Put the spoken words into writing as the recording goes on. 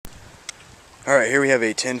Alright, here we have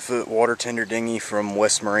a 10-foot water tender dinghy from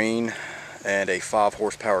West Marine and a 5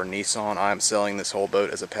 horsepower Nissan. I am selling this whole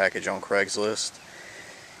boat as a package on Craigslist.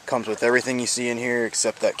 Comes with everything you see in here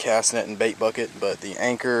except that cast net and bait bucket, but the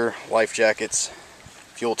anchor, life jackets,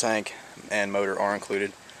 fuel tank, and motor are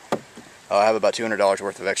included. I have about $200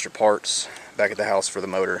 worth of extra parts back at the house for the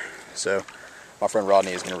motor, so my friend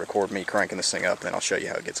Rodney is going to record me cranking this thing up, and then I'll show you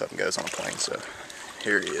how it gets up and goes on a plane. So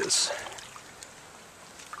here he is.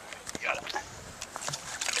 Got it.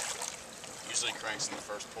 Usually cranks in the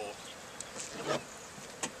first pull.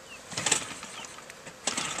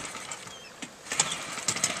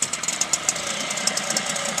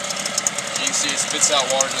 You can see it spits out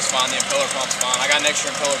water just fine. The impeller pump's fine. I got an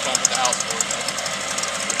extra impeller pump at the house for it.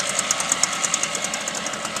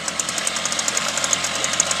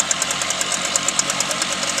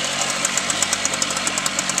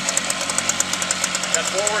 Got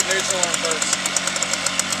forward, neutral, and reverse.